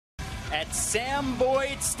at Sam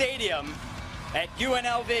Boyd Stadium at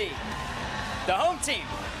UNLV. The home team,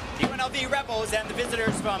 the UNLV Rebels, and the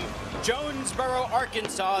visitors from Jonesboro,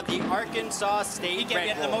 Arkansas, the Arkansas State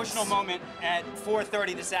Red Bulls. An emotional moment at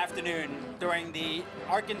 4:30 this afternoon during the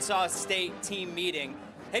Arkansas State team meeting.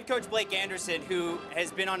 Head coach Blake Anderson, who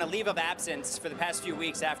has been on a leave of absence for the past few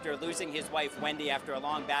weeks after losing his wife Wendy after a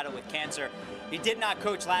long battle with cancer. He did not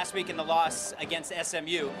coach last week in the loss against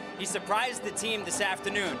SMU. He surprised the team this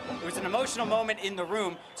afternoon. It was an emotional moment in the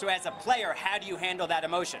room. So as a player, how do you handle that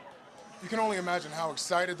emotion? You can only imagine how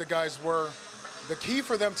excited the guys were. The key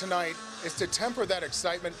for them tonight is to temper that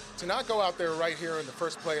excitement, to not go out there right here in the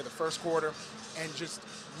first play of the first quarter and just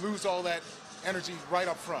lose all that energy right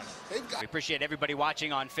up front. We appreciate everybody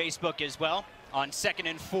watching on Facebook as well. On 2nd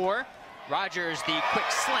and 4, Rogers, the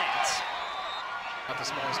quick slant. Not the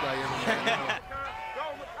smallest guy ever.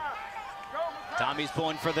 Tommy's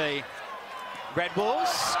pulling for the Red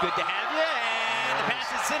Bulls. Good to have you. And the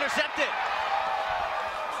pass is intercepted.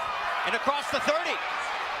 And across the 30.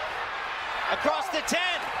 Across the 10.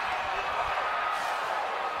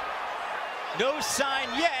 No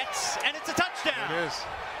sign yet, and it's a touchdown. It is.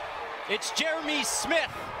 It's Jeremy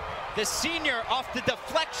Smith, the senior, off the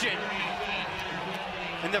deflection.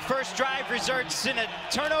 And the first drive results in a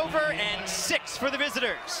turnover and 6 for the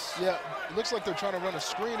visitors. Yeah, it looks like they're trying to run a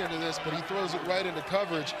screen into this, but he throws it right into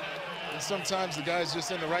coverage. And sometimes the guy's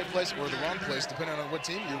just in the right place or the wrong place, depending on what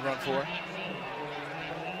team you run for.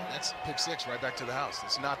 That's pick 6 right back to the house.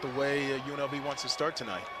 It's not the way UNLV wants to start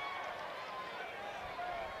tonight.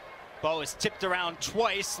 Ball is tipped around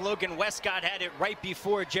twice. Logan Westcott had it right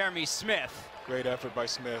before Jeremy Smith. Great effort by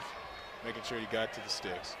Smith, making sure he got to the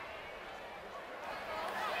sticks.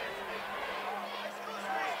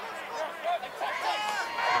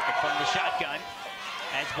 Looking from the shotgun.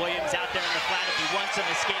 As Williams out there in the flat, if he wants him,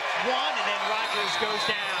 escapes one, and then Rogers goes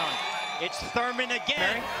down. It's Thurman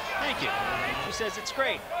again. Thank you. She says it's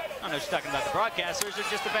great. I don't know if she's talking about the broadcasters or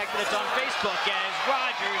just the fact that it's on Facebook as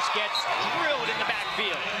Rogers gets drilled in the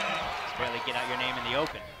backfield. Just barely get out your name in the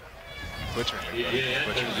open. Butchering.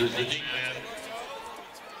 It's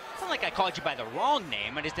not like I called you by the wrong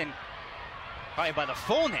name. I just didn't call you by the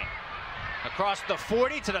full name. Across the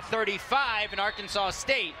 40 to the 35 in Arkansas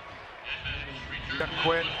State. Doesn't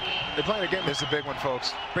quit. They're playing a game. This is a big one,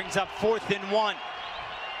 folks. Brings up 4th and 1.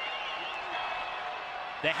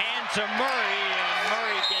 The hand to Murray, and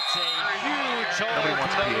Murray gets a huge Nobody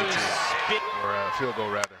wants PAT. or a field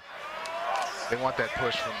goal, rather. They want that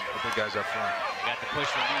push from the big guys up front. They got the push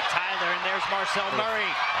from Tyler, and there's Marcel Murray.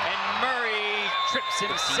 And Murray trips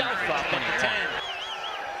himself up at the 10.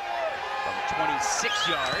 From 26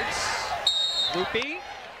 yards. Loopy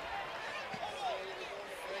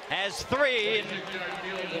has 3 in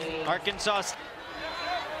Arkansas.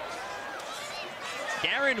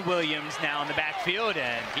 Darren Williams now in the backfield,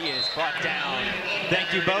 and he is brought down.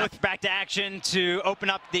 Thank you both. Back to action to open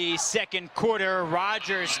up the second quarter.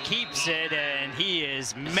 Rogers keeps it, and he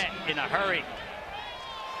is met in a hurry.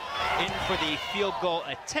 In for the field goal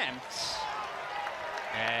attempt.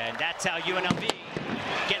 And that's how UNLV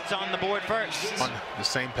gets on the board first. On the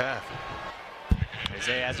same path.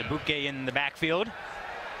 Isaiah Azubuike in the backfield.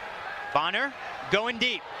 Bonner going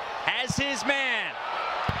deep. Has his man.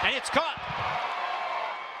 And it's caught.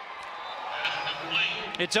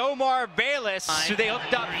 It's Omar Bayless, who they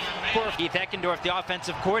hooked up for Keith Eckendorf, the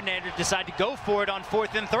offensive coordinator, decided to go for it on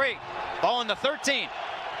 4th and 3. Ball in the 13.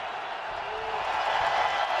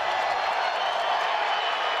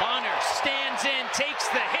 Bonner stands in, takes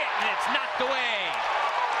the hit, and it's knocked away.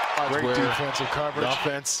 Great defensive coverage. The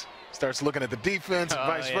offense starts looking at the defense and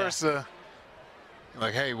vice versa.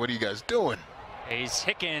 Like, hey, what are you guys doing? He's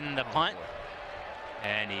hicking the punt,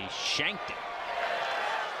 and he shanked it.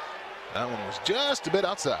 That one was just a bit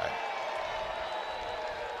outside.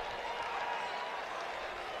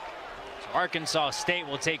 So Arkansas State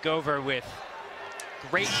will take over with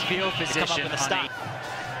great field position on the stop.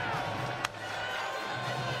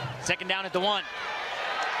 2nd down at the 1.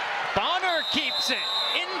 Bonner keeps it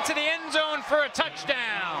into the end zone for a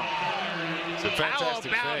touchdown. It's a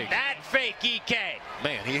fantastic How about fake. that fake, EK?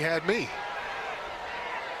 Man, he had me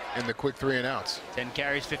in the quick 3 and outs. 10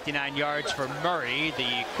 carries, 59 yards for Murray.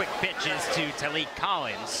 The quick pitch is to Talik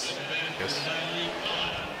Collins. Yes.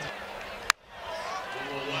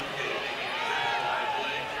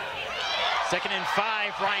 Second and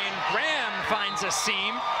 5, Ryan Graham finds a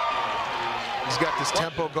seam. He's got this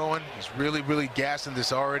tempo going. He's really gassing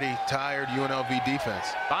this already tired UNLV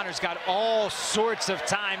defense. Bonner's got all sorts of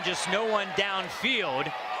time, just no one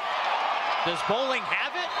downfield. Does Bowling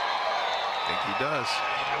have it? I think he does.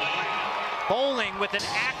 Bowling with an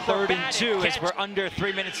acrobatic 3rd and 2 catch. as we're under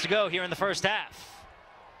 3 minutes to go here in the first half.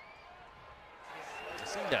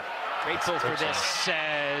 Lucinda grateful for this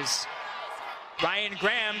as Ryan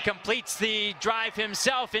Graham completes the drive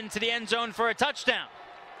himself into the end zone for a touchdown.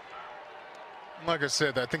 Like I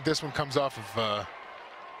said, I think this one comes off of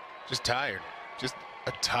just tired. Just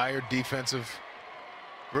a tired defensive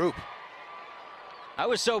group. I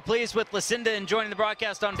was so pleased with Lucinda and joining the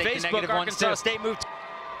broadcast on Facebook. Arkansas State moved.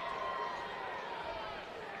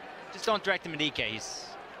 Just don't direct him at EK. He's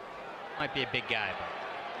might be a big guy, but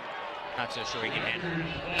not so sure he can handle it.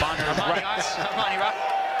 Bonner's right.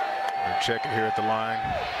 We're checking here at the line.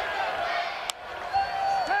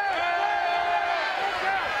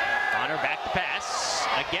 Bonner back to pass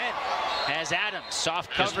again. As Adams, soft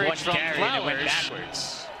coverage from Flowers. Went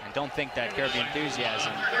backwards. And don't think that Kirby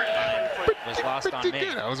enthusiasm was lost on me.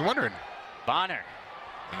 Good. I was wondering. Bonner.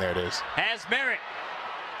 And there it is. Has Merritt.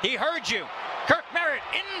 He heard you. Kirk Merritt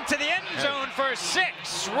into the end zone for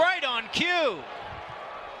 6, right on cue.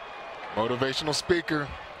 Motivational speaker,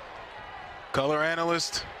 color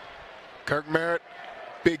analyst, Kirk Merritt,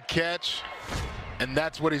 big catch, and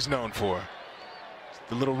that's what he's known for.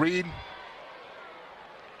 The little read,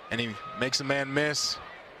 and he makes a man miss.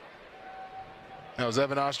 That was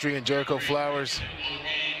Evan Austrie and Jericho Flowers.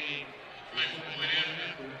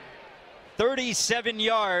 37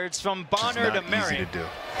 yards from Bonner to Merritt. Easy to do.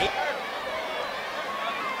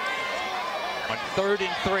 On 3rd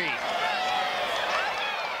and 3.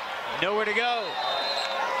 Nowhere to go.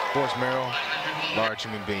 Forrest Merrill, large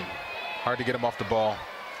human being. Hard to get him off the ball.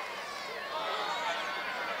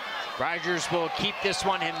 Rogers will keep this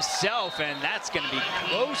one himself, and that's going to be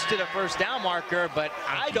close to the first down marker, but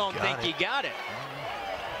I don't think he got it.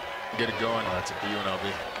 Get it going. Oh, that's a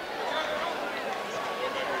UNLV.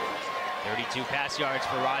 32 pass yards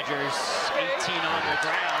for Rogers, 18 on the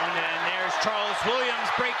ground, and there's Charles Williams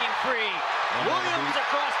breaking free. Williams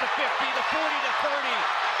across the 50, the 40 to 30.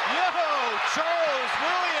 Yo, Charles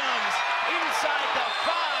Williams inside the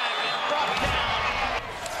 5 and brought down.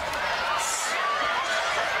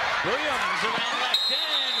 Williams around left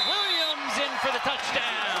end. Williams in for the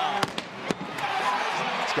touchdown.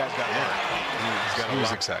 This guy's got work. He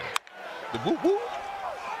was excited. The woo-woo.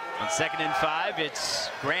 On 2nd and 5,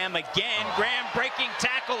 it's Graham again. Graham breaking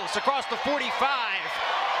tackles across the 45.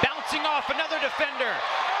 Bouncing off another defender.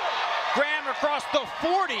 Graham across the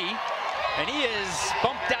 40. And he is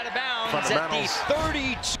bumped out of bounds at the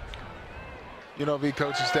 32. UNLV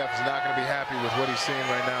coaching staff is not going to be happy with what he's seeing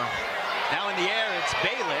right now. Now in the air, it's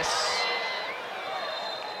Bayless.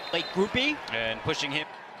 Late Groupie and pushing him.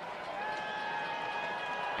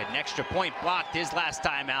 An extra point blocked his last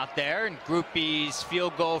time out there, and Groupie's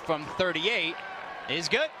field goal from 38 is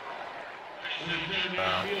good.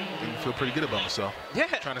 I feel pretty good about myself. Yeah.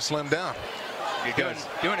 Trying to slim down. You're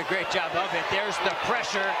doing a great job of it. There's the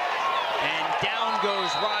pressure, and down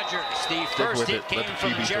goes Rogers. The first hit came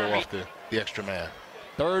from Jeremy. Off the extra man.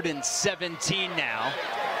 3rd and 17 now.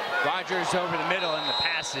 Rogers over the middle, and the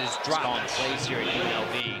pass is dropped on plays here at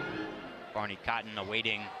UNLV. Barney Cotton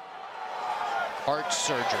awaiting heart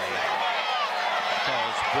surgery.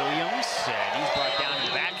 Charles Williams, and he's brought down in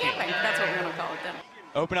the backfield. That's what we're going to call it then.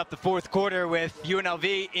 Open up the 4th quarter with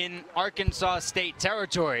UNLV in Arkansas State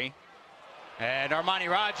territory. And Armani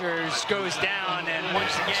Rogers goes down, and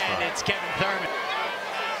once again, it's Kevin Thurman.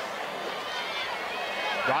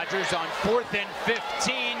 Rogers on 4th and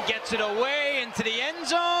 15, gets it away into the end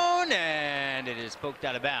zone, and it is poked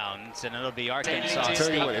out of bounds, and it'll be Arkansas State. I'll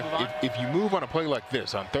tell you what, if you move on a play like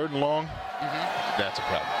this on 3rd and long, that's a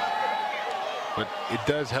problem. But it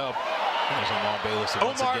does help. There's Omar Bayless.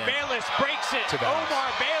 Omar Bayless breaks it.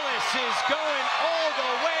 Omar Bayless is going all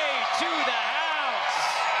the way to the house.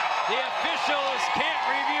 The officials can't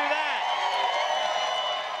review that.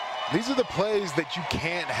 These are the plays that you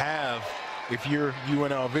can't have if you're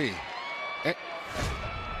UNLV. He's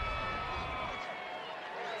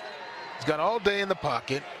got all day in the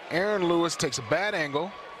pocket. Aaron Lewis takes a bad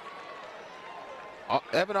angle.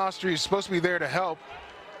 Evan Austrie is supposed to be there to help.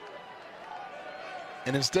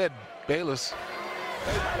 And instead, Bayless.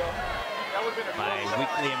 My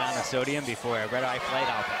weekly amount of sodium before a red-eye flight,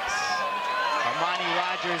 I'll pass. Armani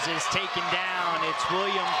Rogers is taken down. It's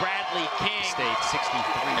William Bradley King. State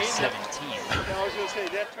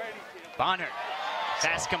 63-17. Bonner.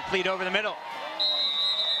 Pass complete over the middle.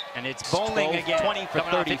 And it's Bowling again. 20 for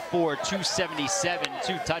 34, 277,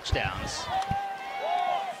 2 touchdowns.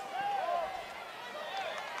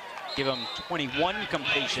 Give him 21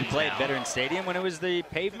 completions. Played Veteran Stadium when it was the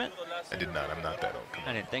pavement? I did not. I'm not that old.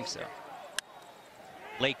 I didn't think so.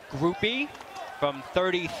 Lake Groupie from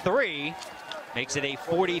 33. Makes it a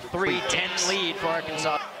 43-10 lead for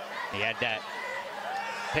Arkansas. He had that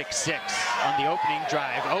pick 6 on the opening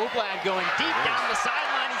drive. Oblad going deep down the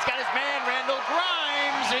sideline. He's got his man, Randall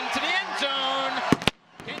Grimes, into the end zone.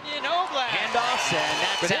 Kenyon Oblad. Handoffs,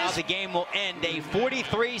 and that's how the game will end. A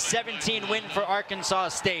 43-17 win for Arkansas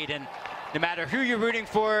State. And no matter who you're rooting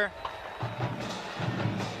for,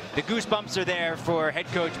 the goosebumps are there for head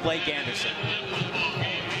coach Blake Anderson.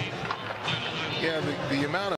 Yeah, the amount of